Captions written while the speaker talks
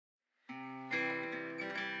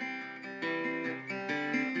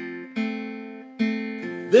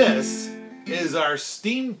This is our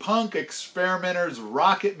steampunk experimenter's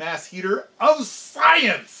rocket mass heater of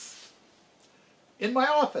science in my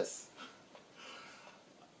office.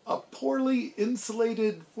 A poorly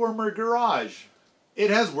insulated former garage. It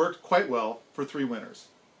has worked quite well for 3 winters,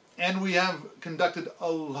 and we have conducted a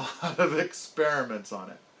lot of experiments on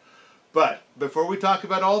it. But before we talk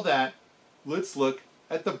about all that, let's look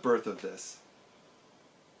at the birth of this.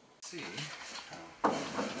 See.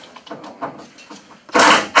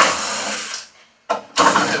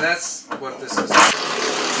 And that's what this is.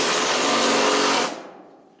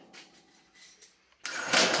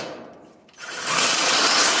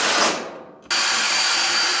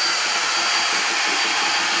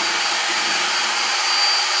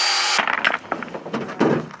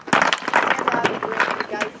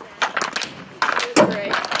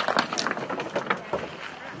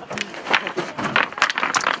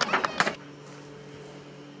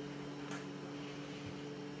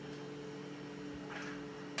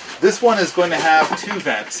 This one is going to have 2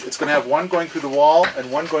 vents. It's going to have one going through the wall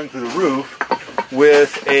and one going through the roof,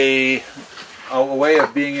 with a way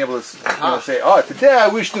of being able to say, oh, today I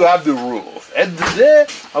wish to have the roof, and today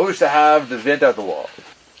I wish to have the vent out the wall.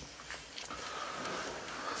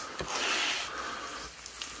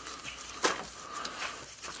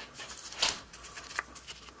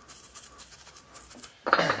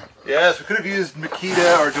 Yes, we could have used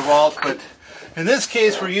Makita or DeWalt, but in this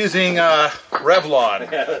case we're using Revlon.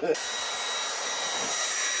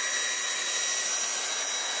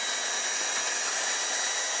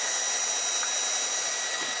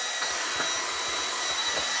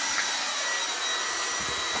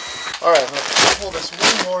 Alright, I'm going to pull this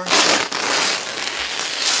one more.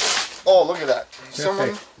 Oh, look at that. Someone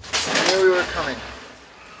knew we were coming.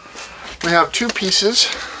 We have 2 pieces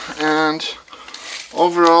and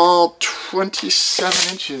overall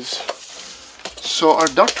 27 inches. So our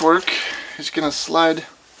ductwork is going to slide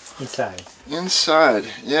inside.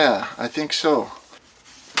 Yeah, I think so.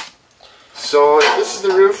 So if this is the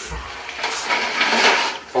roof,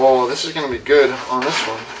 oh, this is going to be good on this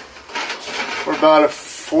one. We're about a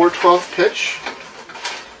 4/12 pitch.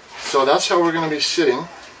 So that's how we're going to be sitting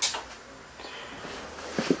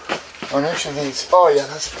on each of these. Oh yeah,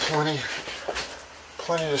 that's plenty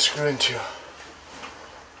to screw into.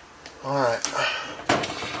 Alright.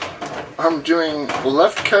 I'm doing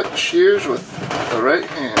left cut shears with the right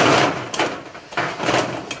hand.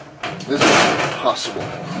 This is impossible.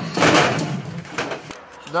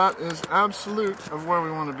 That is absolute of where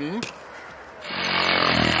we want to be.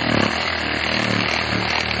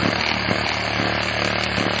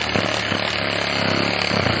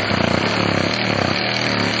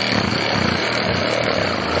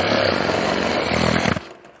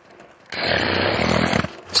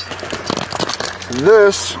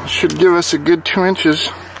 This should give us a good 2 inches.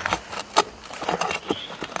 So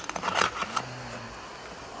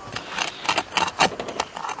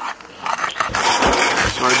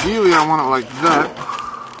ideally I want it like that.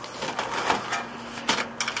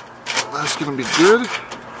 That's gonna be good.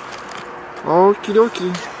 Okie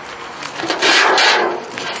dokie.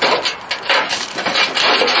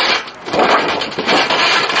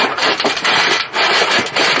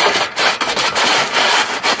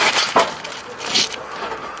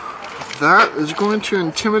 That is going to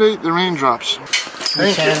intimidate the raindrops.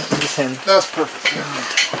 Thank you. That's perfect.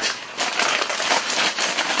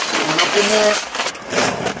 One up in there.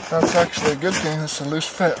 That's actually a good thing. That's a loose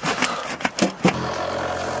fit.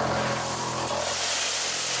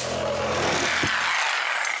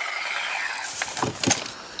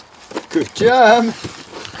 Good job.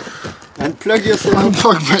 Unplug yourself.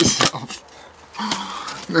 Unplug myself.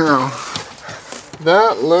 Now,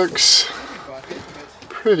 that looks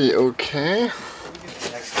pretty okay.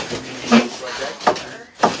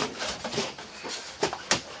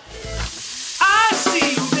 I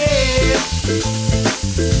see you there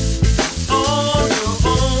on your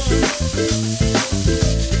own,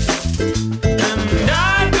 and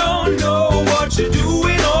I don't know what you're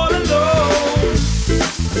doing all alone.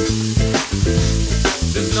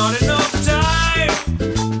 There's not enough time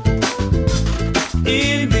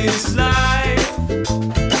in this life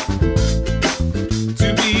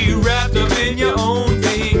in your own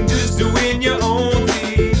thing, just doing your own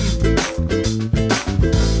thing.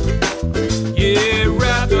 Yeah,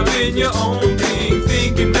 wrapped up in your own thing,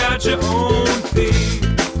 thinking about your own thing.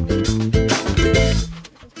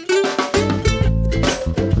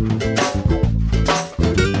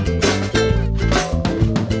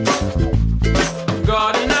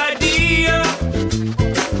 Got an idea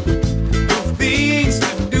of things to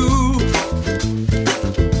do.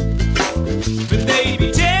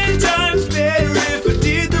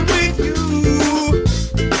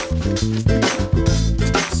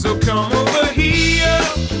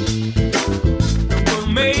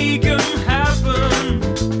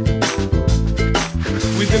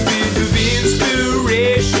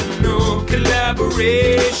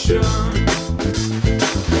 inspiration.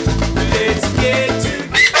 Let's get to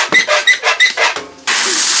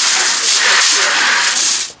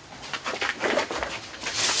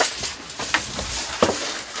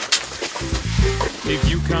if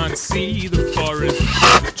you can't see the forest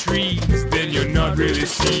and the trees, then you're not really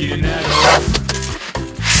seeing at all.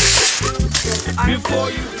 Before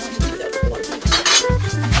you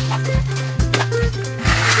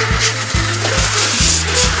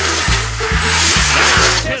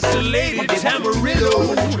tessellated Tamarillo,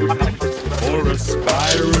 or a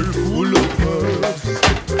spiral full of curves,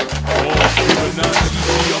 or Fibonacci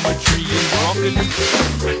geometry and broccoli,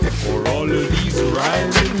 or all of these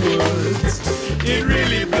rhyming words. It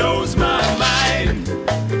really blows my mind,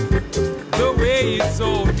 the way it's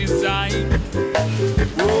all designed.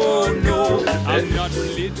 Oh no, I'm not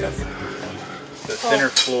religious. The thinner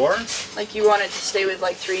floor. Like you want it to stay with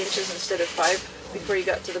like 3 inches instead of 5 before you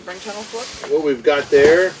got to the burn tunnel floor? What we've got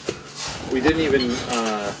there, we didn't even,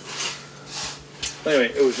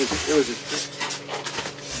 anyway, it was just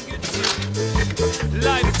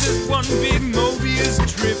Life's just one big Mobius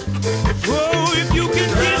trip. Whoa, if you can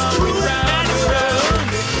just round and round,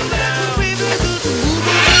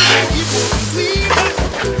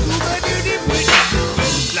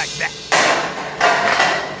 like that.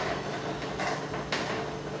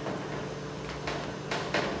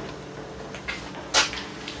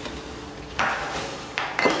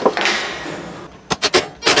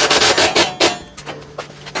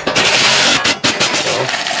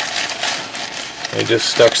 I just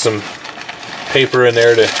stuck some paper in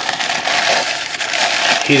there to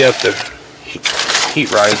heat up the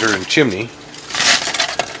heat riser and chimney.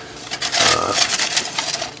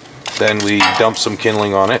 Then we dump some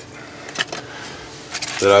kindling on it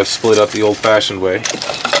that I've split up the old-fashioned way.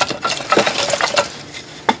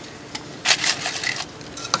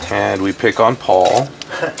 And we pick on Paul.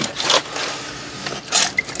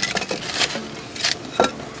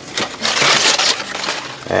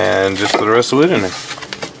 And just put the rest of it in there.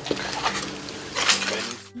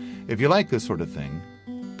 If you like this sort of thing,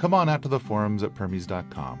 come on out to the forums at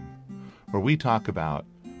permies.com, where we talk about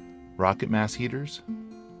rocket mass heaters,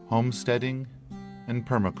 homesteading, and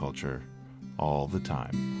permaculture all the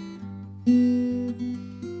time.